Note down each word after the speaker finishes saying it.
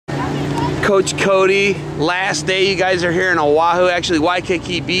Coach Cody, last day you guys are here in Oahu, actually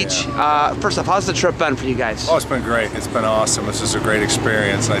Waikiki Beach. Yeah. First off, how's the trip been for you guys? Oh, it's been great. It's been awesome. This is a great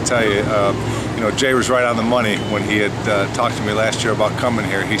experience. And I tell you, Jay was right on the money when he had talked to me last year about coming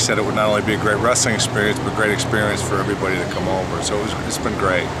here. He said it would not only be a great wrestling experience, but a great experience for everybody to come over. So it's been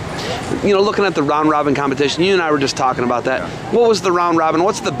great. You know, looking at the round robin competition, you and I were just talking about that. Yeah. What was the round robin?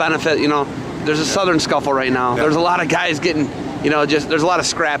 What's the benefit? You know, there's a Southern scuffle right now. Yeah. There's a lot of guys getting, you know, there's a lot of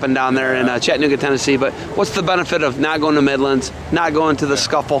scrapping down there in Chattanooga, Tennessee. But what's the benefit of not going to Midlands, not going to the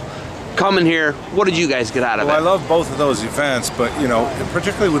scuffle, coming here? What did you guys get out of it? Well, I love both of those events, but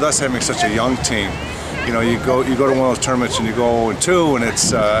particularly with us having such a young team. You go to one of those tournaments and you go 0-2, and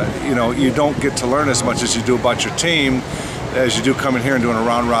it's you don't get to learn as much as you do about your team as you do coming here and doing a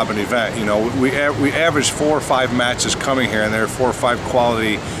round robin event. We average 4 or 5 matches coming here, and there are 4 or 5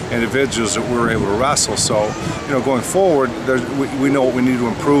 quality individuals that we were able to wrestle. So going forward, we know what we need to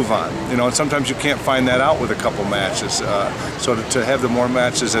improve on. And sometimes you can't find that out with a couple matches. So to have the more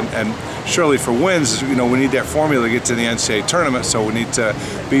matches and surely for wins, we need that formula to get to the NCAA tournament. So we need to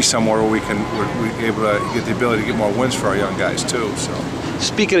be somewhere where we're able to get the ability to get more wins for our young guys too. So.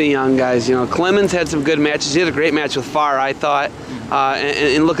 Speaking of young guys, Clemens had some good matches. He had a great match with Farr, I thought.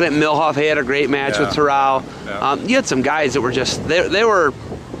 And looking at Milhoff, he had a great match with Terrell. Yeah. You had some guys that were just they were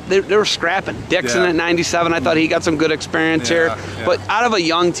scrapping. Dixon at 97, I thought he got some good experience here. Yeah. But out of a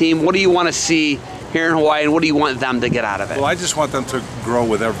young team, what do you want to see here in Hawaii, and what do you want them to get out of it? Well, I just want them to grow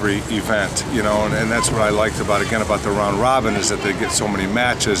with every event, and that's what I liked about the round robin, is that they get so many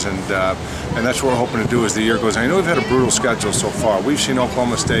matches, and that's what we're hoping to do as the year goes on. We've had a brutal schedule so far. We've seen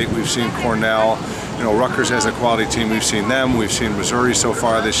Oklahoma State, we've seen Cornell, Rutgers has a quality team. We've seen them. We've seen Missouri so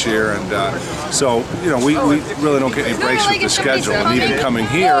far this year, and so we really don't get any breaks with the schedule. And even coming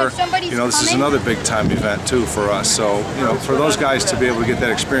here, this is another big time event too for us. So for those guys to be able to get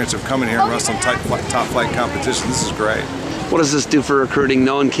that experience of coming here and wrestling top flight competition, this is great. What does this do for recruiting?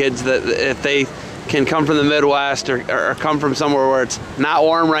 Knowing kids that if they can come from the Midwest or come from somewhere where it's not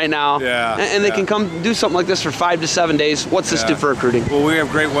warm right now, and they can come do something like this for 5 to 7 days. What's this do for recruiting? Well, we have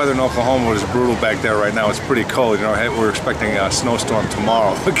great weather in Oklahoma, but it's brutal back there right now. It's pretty cold. We're expecting a snowstorm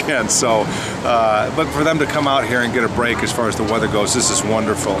tomorrow again. So, but for them to come out here and get a break as far as the weather goes, this is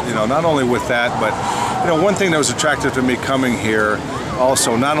wonderful. Not only with that, but one thing that was attractive to me coming here,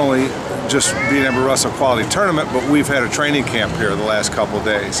 also not only just being able to wrestle a quality tournament, but we've had a training camp here the last couple of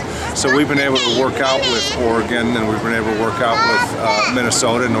days. So we've been able to work out with Oregon, and we've been able to work out with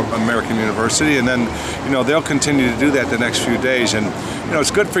Minnesota and American University, and then they'll continue to do that the next few days. And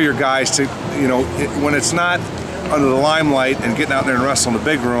it's good for your guys to when it's not under the limelight and getting out there and wrestling in the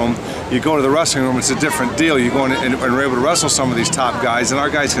big room, you go to the wrestling room, it's a different deal. You go in and we're able to wrestle some of these top guys, and our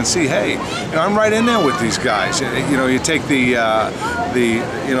guys can see, hey, I'm right in there with these guys. You take the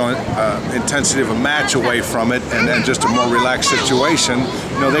intensity of a match away from it, and then just a more relaxed situation.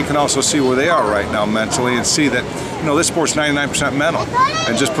 They can also see where they are right now mentally, and see that this sport's 99% mental,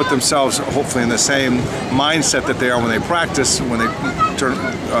 and just put themselves hopefully in the same mindset that they are when they practice, when they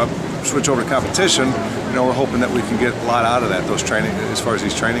switch over to competition. We're hoping that we can get a lot out of that, those training, as far as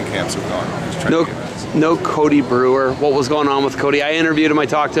these training camps have gone. No Cody Brewer. What was going on with Cody? I interviewed him, I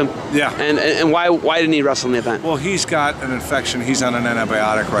talked to him. Yeah. And why didn't he wrestle in the event? Well, he's got an infection. He's on an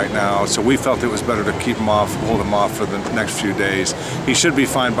antibiotic right now, so we felt it was better to keep him off, hold him off for the next few days. He should be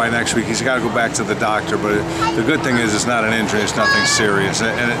fine by next week. He's got to go back to the doctor, but the good thing is it's not an injury. It's nothing serious.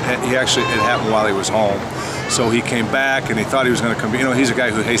 And it happened while he was home. So he came back, and he thought he was going to come. He's a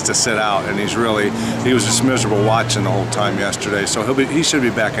guy who hates to sit out, and he was just miserable watching the whole time yesterday. So he should be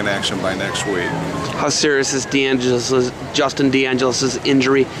back in action by next week. How serious is Justin DeAngelis'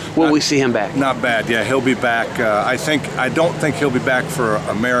 injury? Will we see him back? Not bad. Yeah, he'll be back. I don't think he'll be back for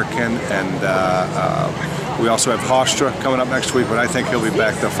American, and we also have Hofstra coming up next week. But I think he'll be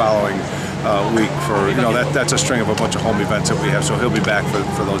back the following week for that's a string of a bunch of home events that we have. So he'll be back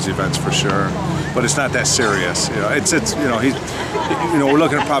for those events for sure. But it's not that serious. We're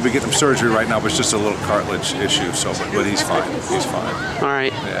looking at probably getting him surgery right now, but it's just a little cartilage issue. So, but he's fine. He's fine. All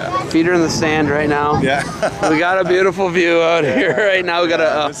right. Yeah. Feet are in the sand right now. Yeah. We got a beautiful view out here right now. We got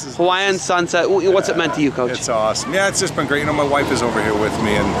a Hawaiian sunset. What's it meant to you, Coach? It's awesome. Yeah, it's just been great. My wife is over here with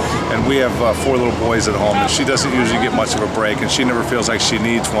me, and we have 4 little boys at home, and she doesn't usually get much of a break, and she never feels like she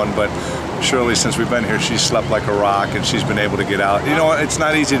needs one, but surely since we've been here, she's slept like a rock, and she's been able to get out. It's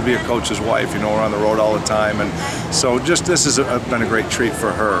not easy to be a coach's wife. We're on the road all the time, and so just this has been a great treat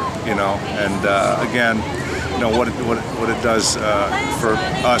for her. And again, what it does for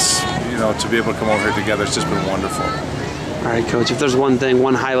us, to be able to come over here together, it's just been wonderful. All right, Coach, if there's one thing,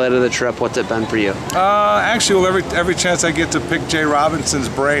 one highlight of the trip, what's it been for you? Actually, well, every chance I get to pick Jay Robinson's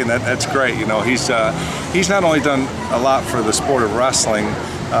brain, that's great. You know, he's not only done a lot for the sport of wrestling,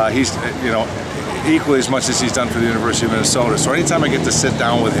 he's, you know, equally as much as he's done for the University of Minnesota. So anytime I get to sit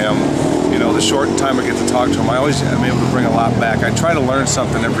down with him, you know, the short time I get to talk to him, I always am able to bring a lot back. I try to learn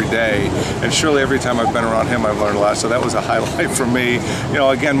something every day, and surely every time I've been around him, I've learned a lot. So that was a highlight for me. You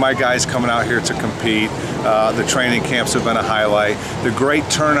know, again, my guys coming out here to compete. The training camps have been a highlight. The great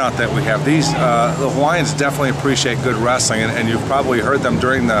turnout that we have. The Hawaiians definitely appreciate good wrestling, and you've probably heard them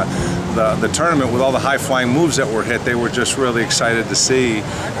during the tournament with all the high-flying moves that were hit. They were just really excited to see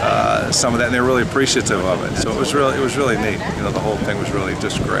some of that, and they're really appreciative of it. So it was really neat. You know, the whole thing was really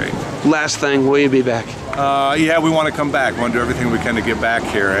just great. Last thing, will you be back? Yeah, we want to come back. We want to do everything we can to get back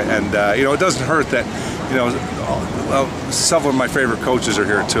here, and you know, it doesn't hurt that, you know, several of my favorite coaches are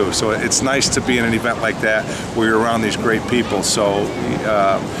here too. So it's nice to be in an event like that where you're around these great people. So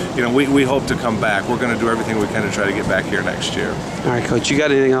you know, we hope to come back. We're going to do everything we can to try to get back here next year. All right, Coach. You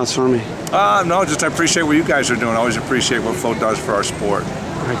got anything else for me? No, just I appreciate what you guys are doing. I always appreciate what Float does for our sport.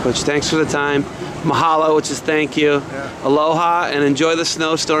 All right, Coach. Thanks for the time. Mahalo, which is thank you. Yeah. Aloha, and enjoy the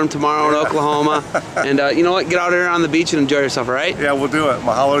snowstorm tomorrow in Oklahoma. And you know what? Get out here on the beach and enjoy yourself, all right? Yeah, we'll do it.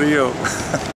 Mahalo to you.